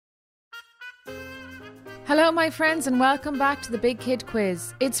Hello my friends and welcome back to the Big Kid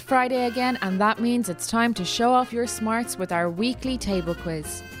Quiz. It's Friday again and that means it's time to show off your smarts with our weekly table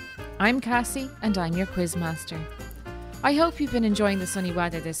quiz. I'm Cassie and I'm your quiz master. I hope you've been enjoying the sunny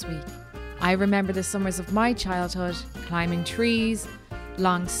weather this week. I remember the summers of my childhood, climbing trees,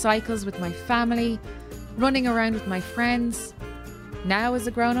 long cycles with my family, running around with my friends. Now as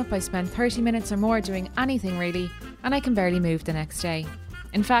a grown-up I spend 30 minutes or more doing anything really and I can barely move the next day.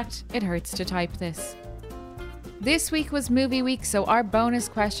 In fact, it hurts to type this. This week was movie week, so our bonus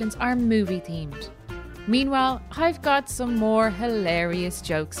questions are movie themed. Meanwhile, I've got some more hilarious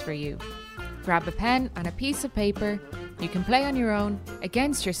jokes for you. Grab a pen and a piece of paper. You can play on your own,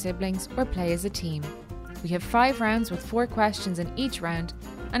 against your siblings, or play as a team. We have 5 rounds with 4 questions in each round,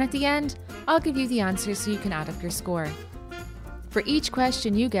 and at the end, I'll give you the answers so you can add up your score. For each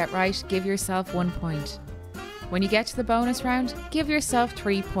question you get right, give yourself 1 point. When you get to the bonus round, give yourself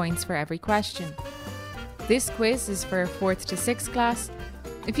 3 points for every question. This quiz is for 4th to 6th class.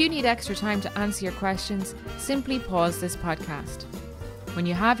 If you need extra time to answer your questions, simply pause this podcast. When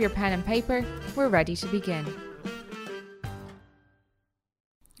you have your pen and paper, we're ready to begin.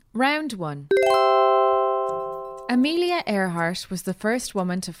 Round 1. Amelia Earhart was the first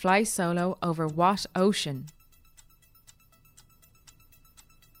woman to fly solo over what ocean?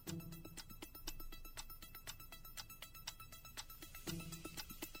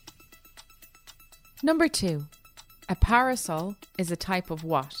 Number 2. A parasol is a type of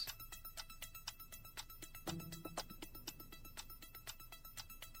what?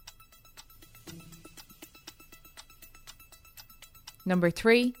 Number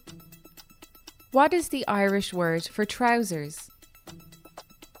 3. What is the Irish word for trousers?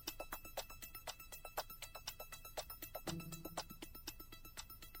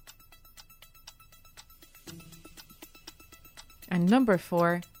 And number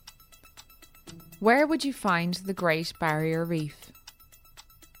 4. Where would you find the Great Barrier Reef?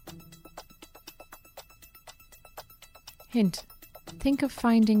 Hint. Think of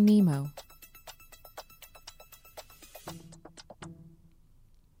Finding Nemo.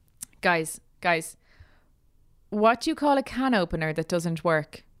 Guys, what do you call a can opener that doesn't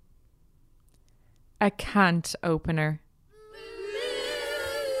work? A can't opener.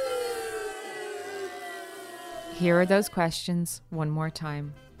 Here are those questions one more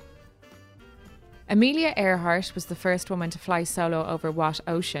time. Amelia Earhart was the first woman to fly solo over what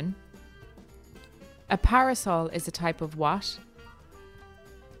ocean? A parasol is a type of what?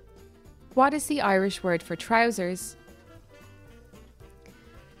 What is the Irish word for trousers?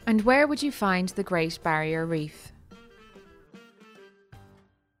 And where would you find the Great Barrier Reef?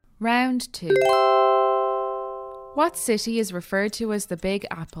 Round 2. What city is referred to as the Big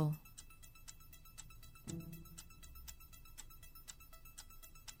Apple?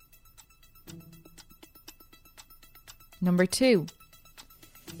 Number 2.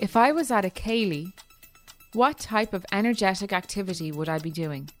 If I was at a ceilidh, what type of energetic activity would I be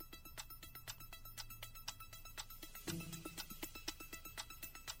doing?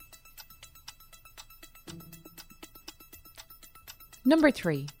 Number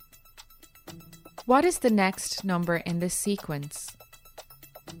 3. What is the next number in this sequence?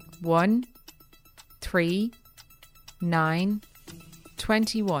 1, 3, 9,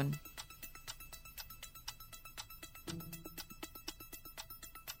 21.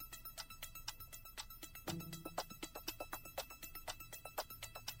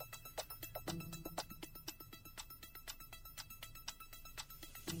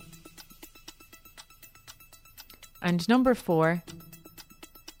 And number 4.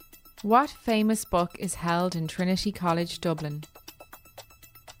 What famous book is held in Trinity College, Dublin?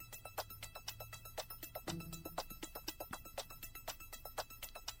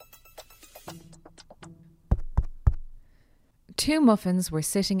 Two muffins were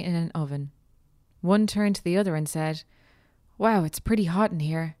sitting in an oven. One turned to the other and said, "Wow, it's pretty hot in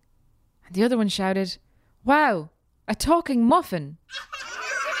here." And the other one shouted, "Wow, a talking muffin!"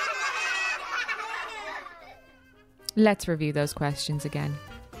 Let's review those questions again.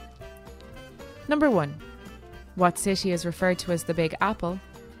 Number 1. What city is referred to as the Big Apple?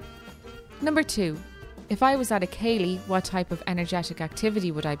 Number 2. If I was at a ceilidh, what type of energetic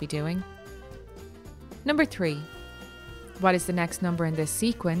activity would I be doing? Number 3. What is the next number in this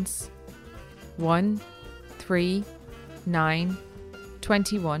sequence? 1, 3, 9,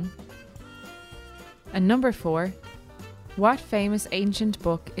 21. And number 4. What famous ancient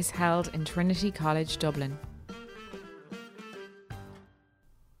book is held in Trinity College, Dublin?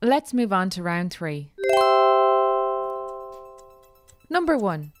 Let's move on to round 3. Number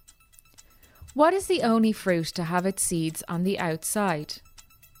 1. What is the only fruit to have its seeds on the outside?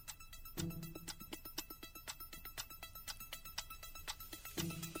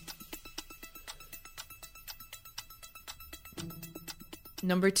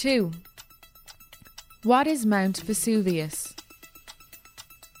 Number 2. What is Mount Vesuvius?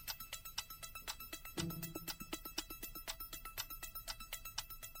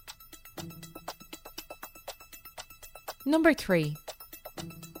 Number 3.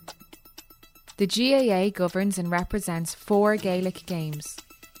 The GAA governs and represents 4 Gaelic games: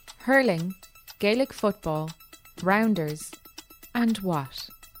 hurling, Gaelic football, rounders, and what?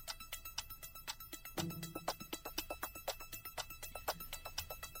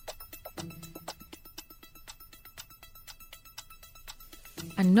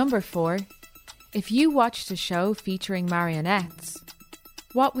 And number 4. If you watched a show featuring marionettes,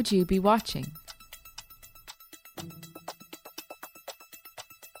 what would you be watching?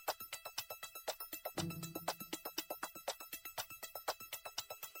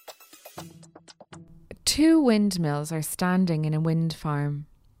 Two windmills are standing in a wind farm.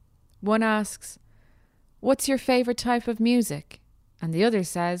 One asks, "What's your favourite type of music?" And the other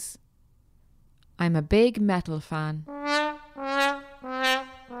says, "I'm a big metal fan."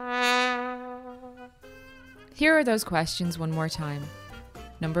 Here are those questions one more time.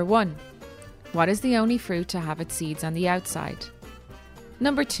 Number 1. What is the only fruit to have its seeds on the outside?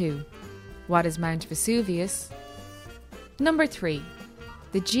 Number 2. What is Mount Vesuvius? Number 3.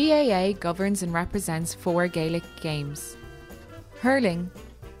 The GAA governs and represents 4 Gaelic games: hurling,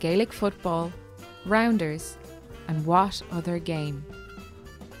 Gaelic football, rounders, and what other game?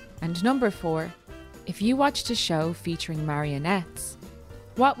 And number 4. If you watched a show featuring marionettes,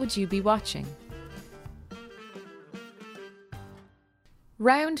 what would you be watching?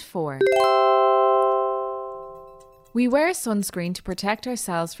 Round 4. We wear sunscreen to protect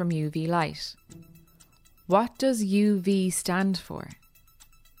ourselves from UV light. What does UV stand for?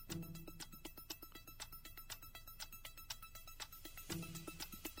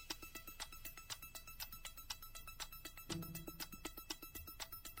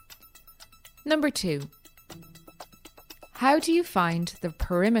 Number 2. How do you find the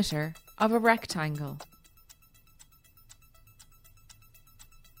perimeter of a rectangle?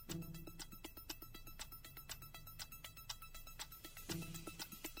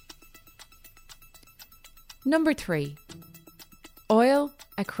 Number 3. Oil,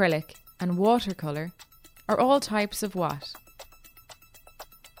 acrylic, and watercolour are all types of what?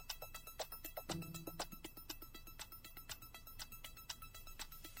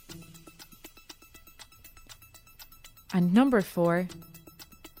 And number 4.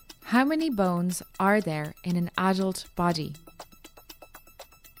 How many bones are there in an adult body?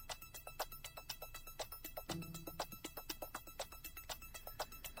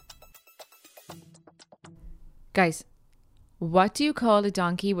 Guys, what do you call a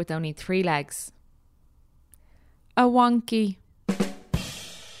donkey with only 3 legs? A wonky.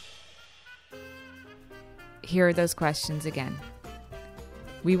 Here are those questions again.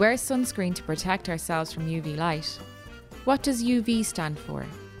 We wear sunscreen to protect ourselves from UV light. What does UV stand for?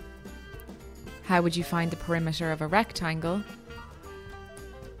 How would you find the perimeter of a rectangle?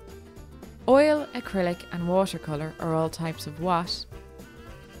 Oil, acrylic, and watercolour are all types of what?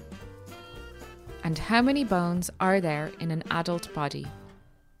 And how many bones are there in an adult body?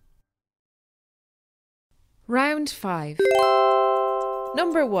 Round 5.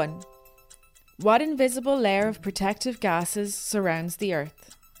 Number 1. What invisible layer of protective gases surrounds the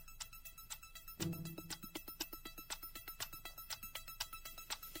Earth?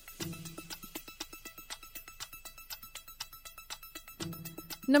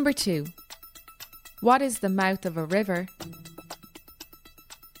 Number 2. What is the mouth of a river?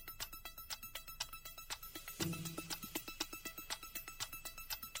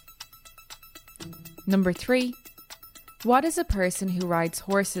 Number 3. What is a person who rides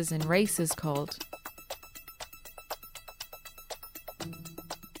horses in races called?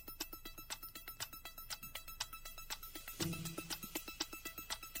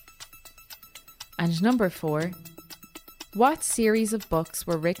 And number 4. What series of books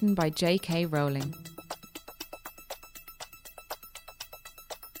were written by J.K. Rowling?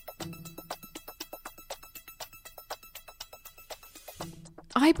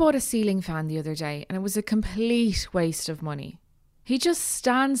 I bought a ceiling fan the other day and it was a complete waste of money. He just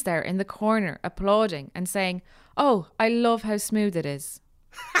stands there in the corner applauding and saying, "Oh, I love how smooth it is."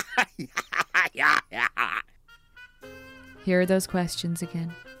 Here are those questions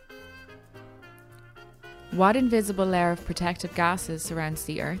again. What invisible layer of protective gases surrounds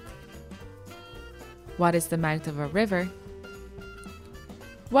the Earth? What is the mouth of a river?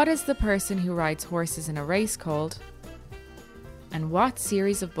 What is the person who rides horses in a race called? And what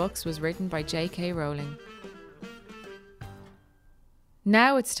series of books was written by J.K. Rowling?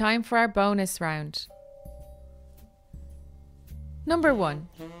 Now it's time for our bonus round. Number 1.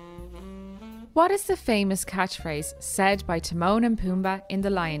 What is the famous catchphrase said by Timon and Pumbaa in The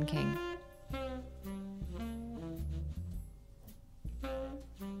Lion King?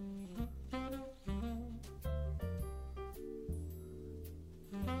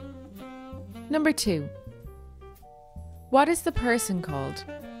 Number 2. What is the person called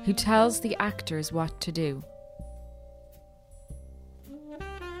who tells the actors what to do?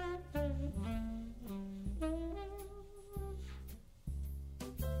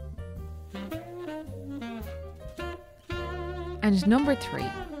 And number 3.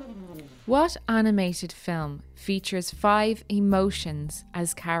 What animated film features 5 emotions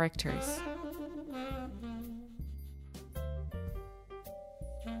as characters?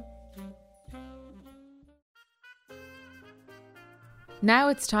 Now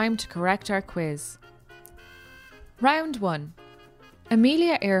it's time to correct our quiz. Round 1.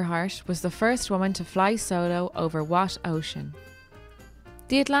 Amelia Earhart was the first woman to fly solo over what ocean?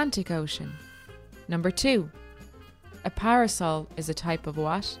 The Atlantic Ocean. Number 2. A parasol is a type of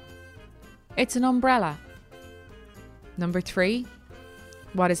what? It's an umbrella. Number 3.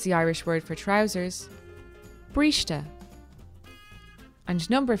 What is the Irish word for trousers? Breishta. And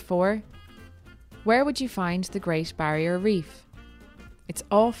number 4. Where would you find the Great Barrier Reef? It's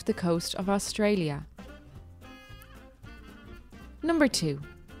off the coast of Australia. Number 2.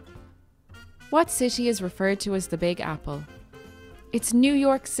 What city is referred to as the Big Apple? It's New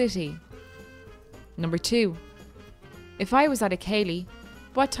York City. Number 2. If I was at a ceilidh,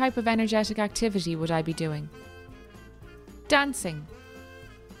 what type of energetic activity would I be doing? Dancing.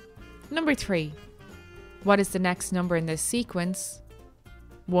 Number 3. What is the next number in this sequence?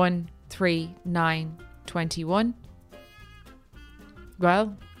 1, 3, 9, 21.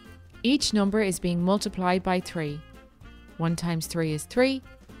 Well, each number is being multiplied by 3. 1 times 3 is 3,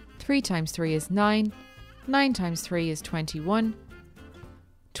 3 times 3 is 9, 9 times 3 is 21,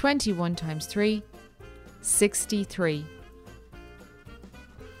 21 times 3, 63.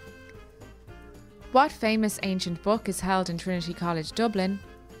 What famous ancient book is held in Trinity College, Dublin?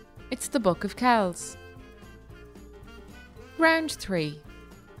 It's the Book of Kells. Round 3.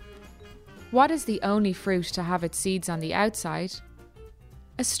 What is the only fruit to have its seeds on the outside?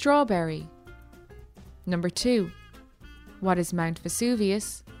 A strawberry. Number 2. What is Mount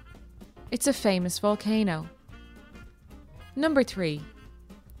Vesuvius? It's a famous volcano. Number 3.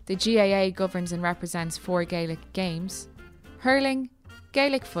 The GAA governs and represents 4 Gaelic games: hurling,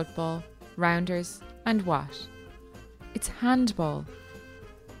 Gaelic football, rounders, and what? It's handball.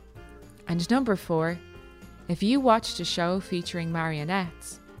 And number 4. If you watched a show featuring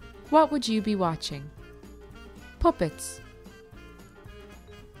marionettes, what would you be watching? Puppets.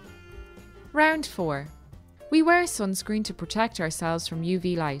 Round 4. We wear sunscreen to protect ourselves from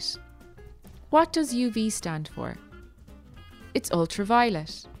UV light. What does UV stand for? It's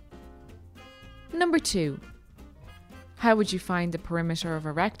ultraviolet. Number 2. How would you find the perimeter of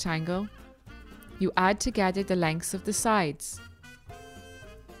a rectangle? You add together the lengths of the sides.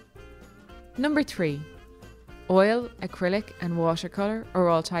 Number 3. Oil, acrylic and watercolour are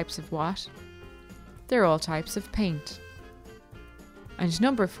all types of what? They're all types of paint. And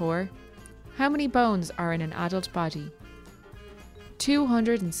number 4. How many bones are in an adult body?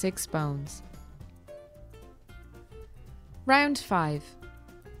 206 bones. Round 5.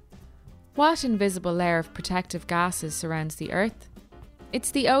 What invisible layer of protective gases surrounds the Earth?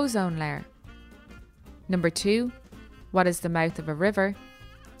 It's the ozone layer. Number 2. What is the mouth of a river?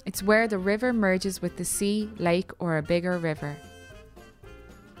 It's where the river merges with the sea, lake, or a bigger river.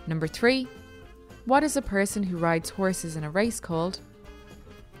 Number 3. What is a person who rides horses in a race called?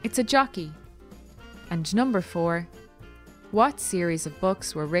 It's a jockey. And number 4. What series of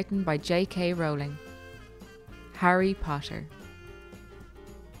books were written by J.K. Rowling? Harry Potter.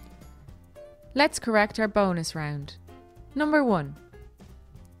 Let's correct our bonus round. Number 1.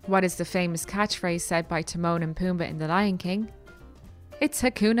 What is the famous catchphrase said by Timon and Pumbaa in The Lion King? It's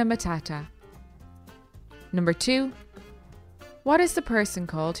Hakuna Matata. Number 2. What is the person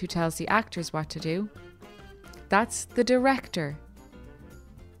called who tells the actors what to do? That's the director.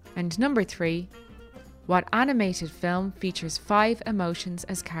 And number 3. What animated film features 5 emotions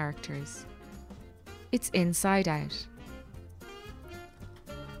as characters? It's Inside Out.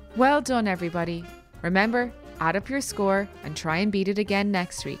 Well done, everybody. Remember, add up your score and try and beat it again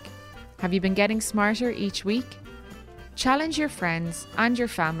next week. Have you been getting smarter each week? Challenge your friends and your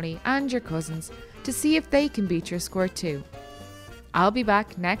family and your cousins to see if they can beat your score too. I'll be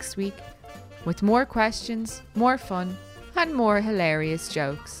back next week with more questions, more fun, and more hilarious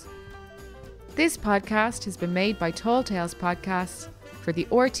jokes. This podcast has been made by Tall Tales Podcasts for the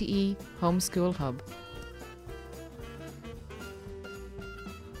RTE Homeschool Hub.